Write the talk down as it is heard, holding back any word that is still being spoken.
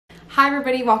Hi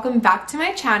everybody, welcome back to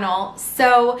my channel.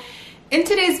 So in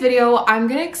today's video, I'm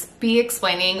going to be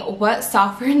explaining what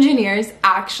software engineers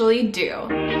actually do.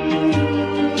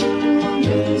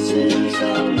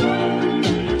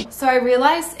 So I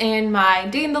realized in my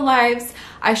day in the lives,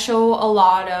 I show a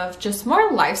lot of just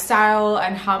more lifestyle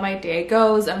and how my day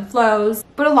goes and flows.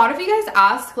 But a lot of you guys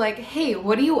ask like, hey,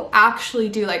 what do you actually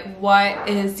do? Like, what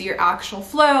is your actual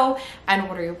flow and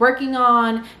what are you working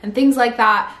on and things like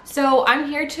that. So I'm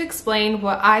here to explain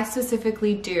what I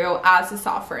specifically do as a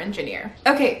software engineer.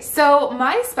 Okay, so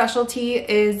my specialty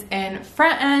is in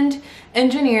front-end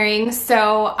engineering.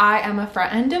 So I am a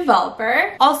front-end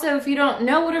developer. Also, if you don't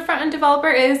know what a front-end developer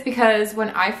is, because when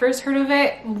I first heard of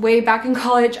it way back in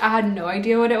college, I had no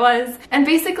idea what it was. And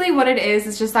basically what it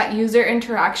is just that user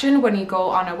interaction when you go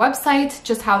on a website,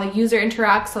 just how the user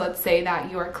interacts. So let's say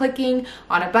that you are clicking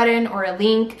on a button or a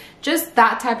link, just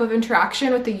that type of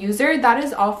interaction with the user, that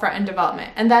is all front-end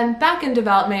development. And then back-end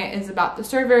development is about the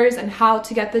servers and how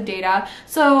to get the data.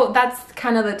 So that's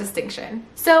kind of the distinction.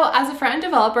 So as a front-end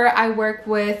developer, I work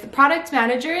with product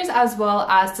managers as well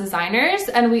as designers,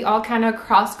 and we all kind of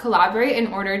cross-collaborate in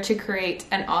order to create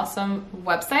an awesome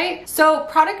website. So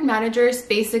product managers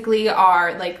basically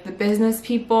are like the business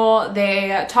people.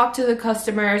 They talk to the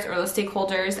customers or the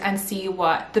stakeholders and see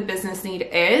what the business need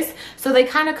is. So they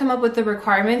kind of come up with the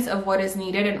requirements of what is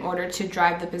needed in order to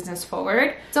drive the business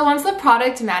forward. So once the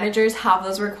product managers have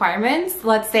those requirements,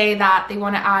 let's say that they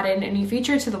want to add in a new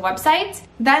feature to the website,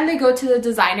 then they go to the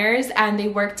designers and they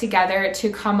work together to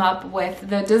come up with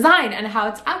the design and how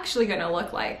it's actually going to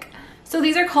look like. So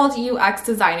these are called UX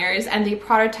designers, and they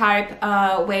prototype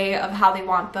a way of how they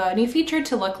want the new feature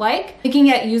to look like, making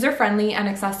it user-friendly and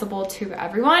accessible to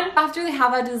everyone. After they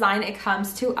have a design, it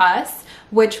comes to us,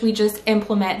 which we just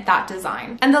implement that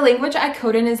design. And the language I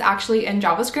code in is actually in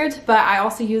JavaScript, but I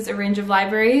also use a range of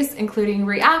libraries, including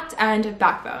React and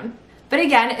Backbone. But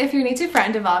again, if you're new to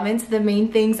front-end development, the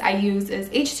main things I use is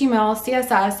HTML,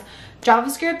 CSS,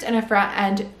 JavaScript, and a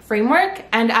front-end framework.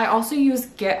 And I also use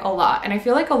Git a lot. And I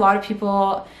feel like a lot of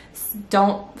people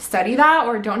don't study that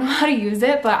or don't know how to use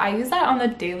it, but I use that on a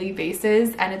daily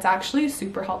basis and it's actually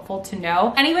super helpful to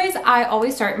know. Anyways, I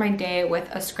always start my day with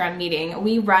a Scrum meeting.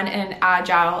 We run in an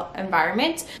agile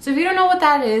environment. So if you don't know what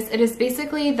that is, it is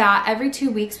basically that every 2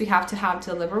 weeks we have to have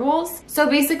deliverables. So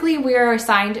basically we are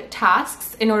assigned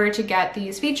tasks in order to get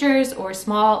these features or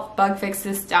small bug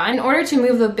fixes done in order to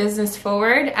move the business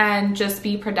forward and just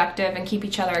be productive and keep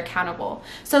each other accountable.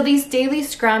 So these daily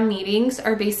Scrum meetings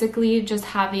are basically just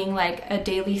having like a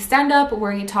daily stand-up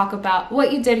where you talk about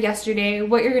what you did yesterday,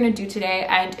 what you're gonna do today,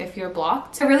 and if you're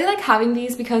blocked. I really like having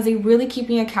these because they really keep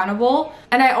me accountable,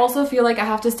 and I also feel like I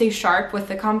have to stay sharp with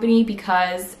the company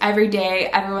because every day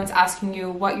everyone's asking you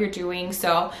what you're doing,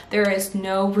 so there is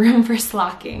no room for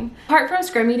slacking. Apart from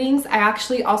Scrum meetings, I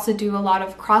actually also do a lot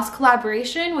of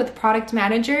cross-collaboration with product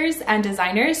managers and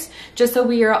designers, just so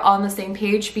we are on the same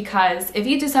page, because if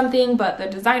you do something but the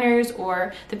designers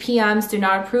or the PMs do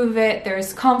not approve of it,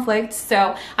 there's conflict.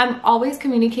 So I'm always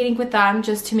communicating with them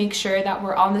just to make sure that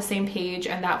we're on the same page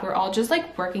and that we're all just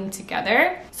like working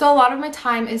together. So a lot of my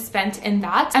time is spent in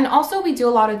that. And also we do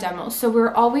a lot of demos. So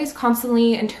we're always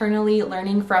constantly internally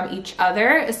learning from each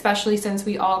other, especially since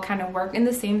we all kind of work in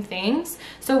the same things.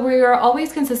 So we are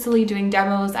always consistently doing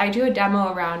demos. I do a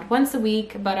demo around once a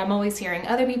week, but I'm always hearing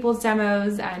other people's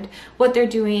demos and what they're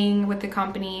doing with the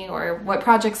company or what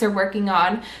projects they're working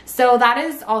on. So that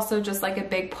is also just like a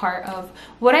big part of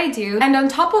what I do. And on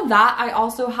top of that, I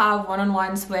also have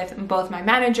one-on-ones with both my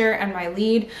manager and my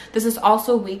lead. This is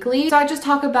also weekly. So I just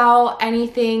talk about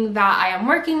anything that I am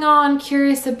working on,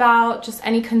 curious about, just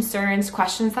any concerns,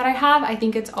 questions that I have. I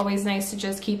think it's always nice to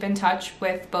just keep in touch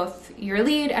with both your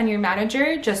lead and your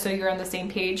manager, just so you're on the same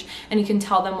page and you can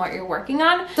tell them what you're working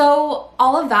on. So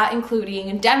all of that,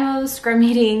 including demos, Scrum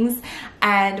meetings,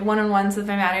 and one-on-ones with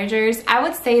my managers, I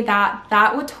would say that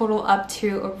that would total up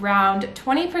to around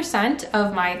 20%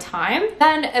 of my time.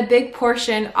 Then a big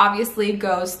portion obviously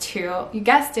goes to, you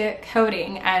guessed it,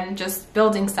 coding and just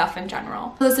building stuff in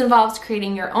general. So this involves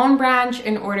creating your own branch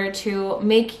in order to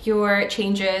make your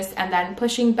changes and then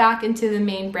pushing back into the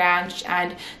main branch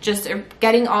and just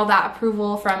getting all that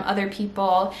approval from other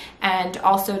people and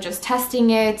also just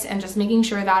testing it and just making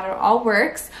sure that it all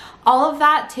works. all of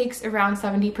that takes around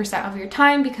 70% of your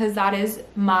time because that is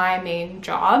my main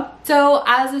job. So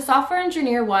as a software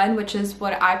engineer one, which is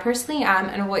what I personally am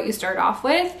and what you start off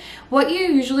with, what you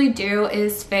usually do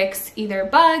is fix either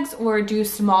bugs or do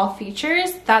small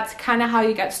features. That's kind of how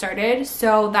you get started.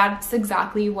 So that's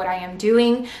exactly what I am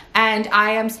doing. And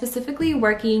I am specifically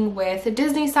working with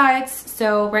Disney sites.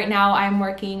 So right now I'm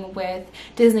working with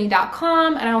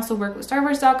Disney.com and I also work with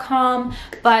StarWars.com.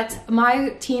 But my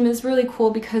team is really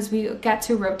cool because we get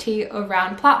to rotate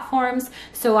around platforms.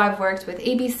 So I've worked with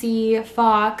ABC,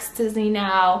 Fox, Disney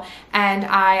Now, and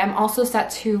I am also set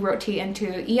to rotate into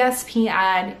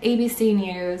ESPN, ABC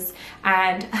News,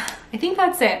 and I think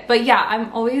that's it. But yeah,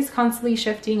 I'm always constantly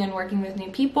shifting and working with new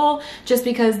people just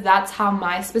because that's how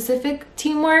my specific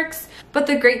team works. But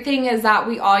the great thing is that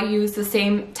we all use the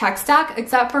same tech stack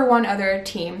except for one other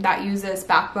team that uses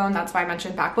Backbone. That's why I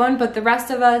mentioned Backbone, but the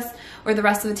rest of us, or the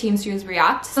rest of the teams, use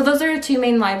React. So those are the two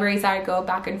main libraries that I go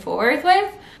back and forth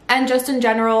with. And just in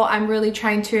general, I'm really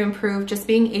trying to improve just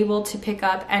being able to pick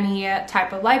up any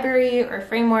type of library or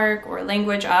framework or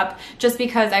language up, just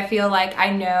because I feel like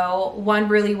I know one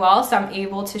really well, so I'm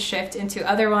able to shift into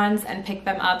other ones and pick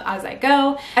them up as I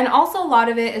go. And also a lot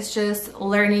of it is just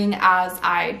learning as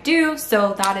I do,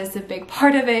 so that is a big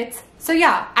part of it. So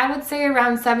yeah, I would say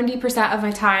around 70% of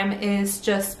my time is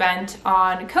just spent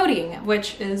on coding,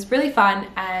 which is really fun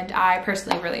and I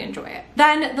personally really enjoy it.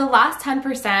 Then the last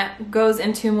 10% goes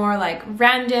into more like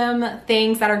random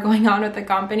things that are going on with the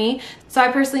company. So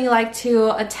I personally like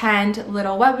to attend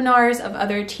little webinars of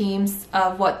other teams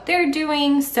of what they're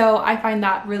doing. So I find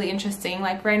that really interesting.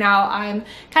 Like right now I'm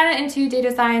kind of into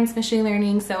data science, machine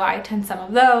learning, so I attend some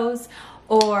of those.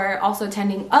 Or also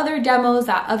attending other demos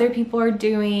that other people are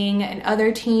doing and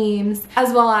other teams,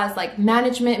 as well as like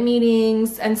management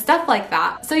meetings and stuff like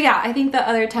that. So yeah, I think the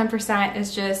other 10%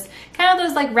 is just kind of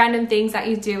those like random things that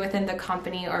you do within the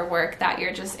company or work that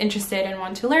you're just interested and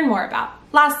want to learn more about.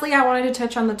 Lastly, I wanted to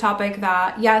touch on the topic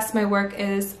that yes, my work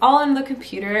is all on the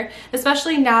computer,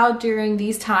 especially now during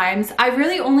these times. I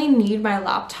really only need my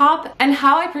laptop, and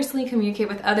how I personally communicate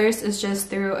with others is just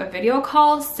through a video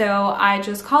call. So I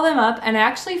just call them up, and I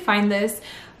actually find this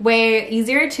way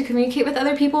easier to communicate with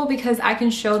other people because I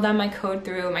can show them my code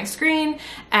through my screen,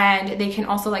 and they can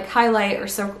also like highlight or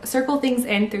circle things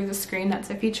in through the screen.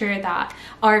 That's a feature that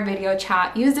our video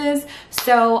chat uses.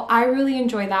 So I really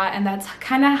enjoy that, and that's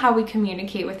kind of how we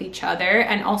communicate with each other.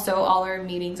 And also all our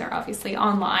meetings are obviously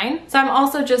online. So I'm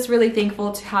also just really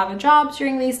thankful to have a job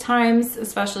during these times,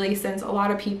 especially since a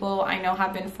lot of people I know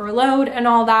have been furloughed and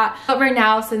all that. But right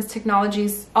now, since technology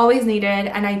is always needed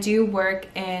and I do work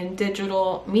in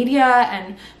digital media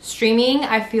and streaming,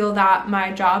 I feel that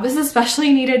my job is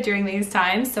especially needed during these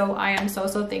times. So I am so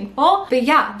thankful. But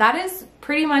yeah, that is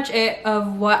pretty much it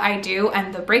of what I do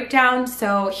and the breakdown.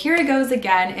 So here it goes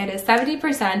again. It is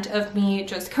 70% of me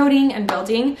just coding and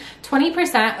building,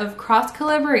 20% of cross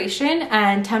collaboration,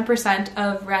 and 10%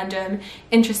 of random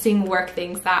interesting work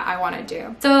things that I want to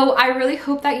do. So I really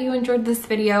hope that you enjoyed this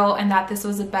video and that this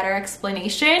was a better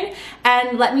explanation,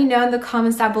 and let me know in the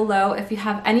comments down below if you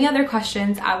have any other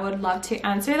questions. I would love to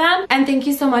answer them. And thank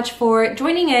you so much for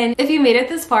joining in. If you made it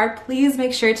this far, please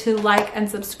make sure to like and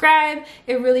subscribe.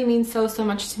 It really means so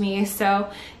much to me.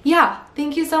 So yeah,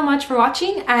 thank you so much for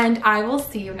watching, and I will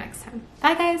see you next time.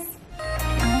 Bye guys.